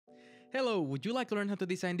Hello, would you like to learn how to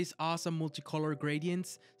design these awesome multicolor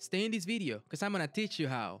gradients? Stay in this video because I'm gonna teach you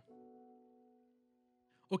how.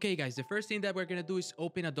 Okay guys, the first thing that we're gonna do is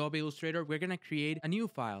open Adobe Illustrator. We're gonna create a new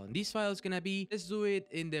file, and this file is gonna be, let's do it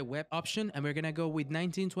in the web option, and we're gonna go with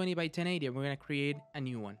 1920 by 1080, and we're gonna create a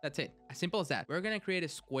new one. That's it, as simple as that. We're gonna create a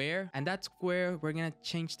square, and that square, we're gonna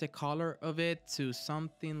change the color of it to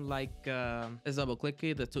something like, let's double click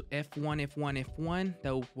it, to F1, F1, F1.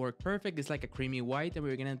 That will work perfect. It's like a creamy white, and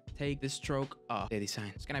we're gonna take the stroke off the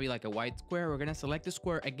design. It's gonna be like a white square. We're gonna select the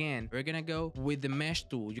square again. We're gonna go with the mesh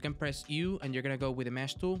tool. You can press U, and you're gonna go with the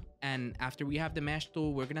mesh tool. And after we have the mesh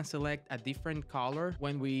tool, we're gonna select a different color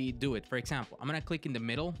when we do it. For example, I'm gonna click in the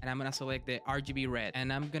middle and I'm gonna select the RGB red,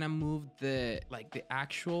 and I'm gonna move the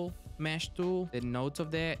actual mesh tool, the nodes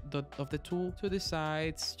of the tool to the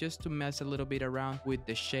sides, just to mess a little bit around with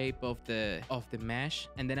the shape of the mesh.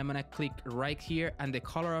 And then I'm gonna click right here, and the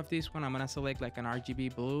color of this one, I'm gonna select like an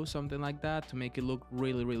RGB blue, something like that, to make it look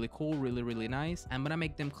really cool, really nice. I'm gonna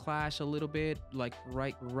make them clash a little bit, like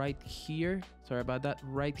right here. Sorry about that,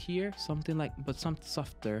 right here, something like, but something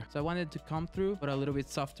softer. So I wanted to come through, but a little bit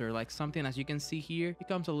softer, like something, as you can see here, it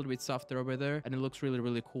comes a little bit softer over there, and it looks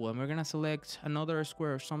really cool. And we're gonna select another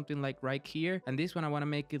square or something like right here, and this one I want to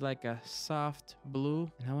make it like a soft blue,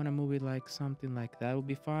 and I want to move it like something like that will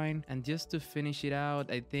be fine. And just to finish it out,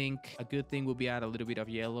 I think a good thing will be add a little bit of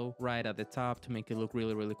yellow right at the top to make it look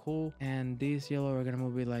really cool. And this yellow, we're gonna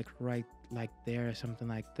move it like right like there or something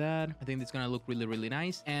like that. I think it's gonna look really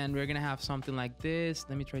nice. And we're gonna have something like this.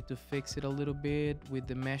 Let me try to fix it a little bit with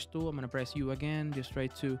the mesh tool. I'm gonna press U again, just try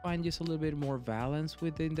to find just a little bit more balance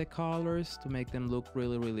within the colors to make them look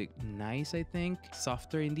really nice. I think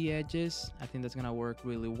softer in the edges. I think that's gonna work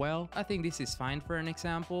really well. I think this is fine for an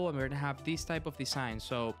example, and we're gonna have this type of design.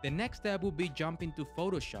 So the next step will be jump into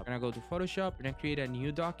Photoshop. We're gonna go to Photoshop, we're gonna create a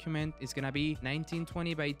new document. It's gonna be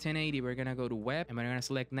 1920 by 1080. We're gonna go to web, and we're gonna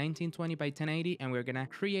select 1920 by 1080, and we're gonna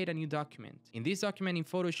create a new document. In this document in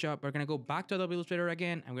Photoshop, we're gonna go back to Adobe Illustrator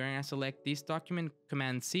again, and we're gonna select this document,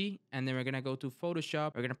 Command C, and then we're gonna go to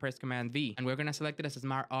Photoshop, we're gonna press Command V, and we're gonna select it as a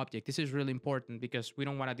smart object. This is really important because we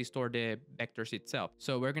don't wanna distort the vectors itself.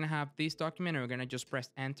 So we're gonna have this document, and we're gonna just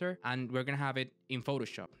press enter, and we're gonna have it in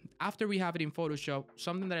Photoshop. After we have it in Photoshop,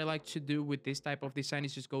 something that I like to do with this type of design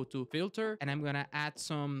is just go to filter, and I'm gonna add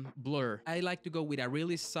some blur. I like to go with a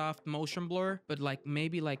really soft motion blur, but like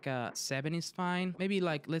maybe like a 7 is fine. Maybe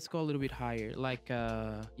like, let's go a little bit higher. Like,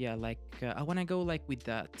 I want to go like with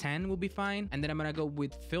the 10 will be fine. And then I'm going to go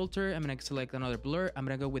with filter. I'm going to select another blur. I'm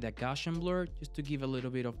going to go with a Gaussian blur just to give a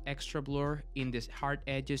little bit of extra blur in the hard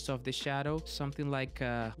edges of the shadow. Something like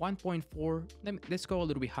 1.4. Let's go a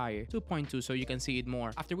little bit higher, 2.2, so you can see it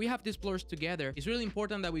more. After we have these blurs together, it's really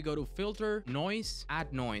important that we go to filter, noise,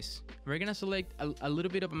 add noise. We're going to select a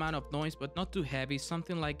little bit of amount of noise, but not too heavy.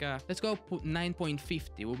 Something like let's go put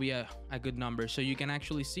 9.50 will be a good number, so you can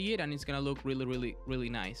actually see it, and it's gonna look really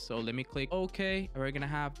nice. So let me click OK. We're gonna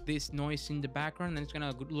have this noise in the background, and it's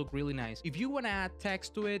gonna look really nice. If you want to add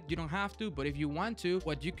text to it, you don't have to, but if you want to,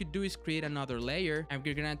 what you could do is create another layer, and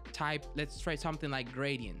we're gonna type, let's try something like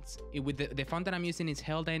gradients. With the font that I'm using is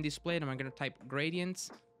held and displayed, and I'm gonna type gradients.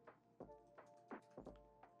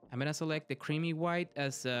 I'm gonna select the creamy white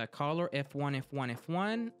as a color, F1, F1,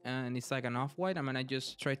 F1, and it's like an off-white. I'm gonna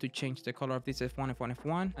just try to change the color of this F1, F1,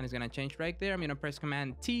 F1, and it's gonna change right there. I'm gonna press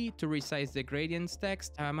Command T to resize the gradients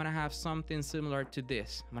text. I'm gonna have something similar to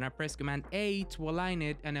this. I'm gonna press Command A to align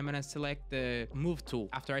it, and I'm gonna select the Move tool.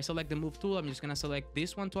 After I select the Move tool, I'm just gonna select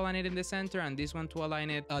this one to align it in the center, and this one to align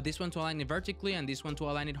it, vertically, and this one to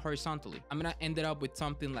align it horizontally. I'm gonna end it up with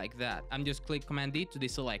something like that. I'm just click Command D to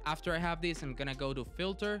deselect. After I have this, I'm gonna go to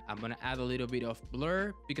Filter. I'm gonna add a little bit of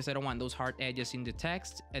blur because I don't want those hard edges in the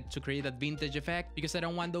text, and to create that vintage effect, because I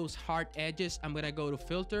don't want those hard edges, I'm gonna go to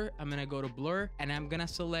filter, I'm gonna go to blur, and I'm gonna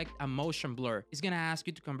select a motion blur. It's gonna ask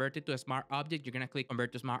you to convert it to a smart object. You're gonna click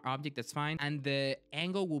convert to smart object, that's fine, and the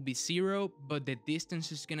angle will be 0, but the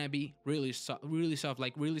distance is gonna be really soft,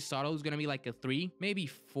 like really subtle. It's gonna be like a 3, maybe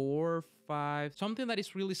 4, 5, something that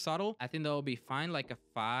is really subtle. I think that will be fine. Like a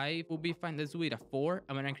 5 will be fine. Let's do it a 4.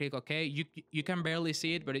 I'm gonna click OK. You can barely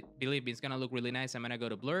see it, but believe me, it's gonna look really nice. I'm gonna go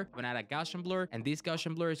to blur. I'm gonna add a Gaussian blur, and this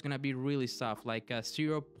Gaussian blur is gonna be really soft, like a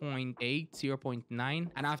 0.8,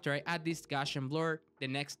 0.9. And after I add this Gaussian blur, the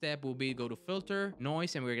next step will be go to filter,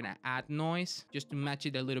 noise, and we're gonna add noise just to match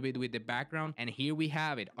it a little bit with the background. And here we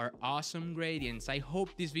have it, our awesome gradients. I hope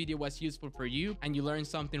this video was useful for you and you learned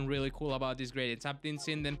something really cool about these gradients. I've been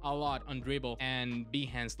seeing them a lot on Dribble and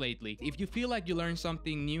Behance lately. If you feel like you learned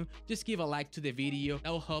something new, just give a like to the video. That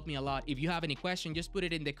will help me a lot. If you have any question, just put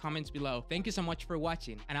it in the comments below. Thank you so much for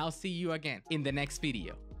watching, and I'll see you again in the next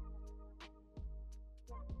video.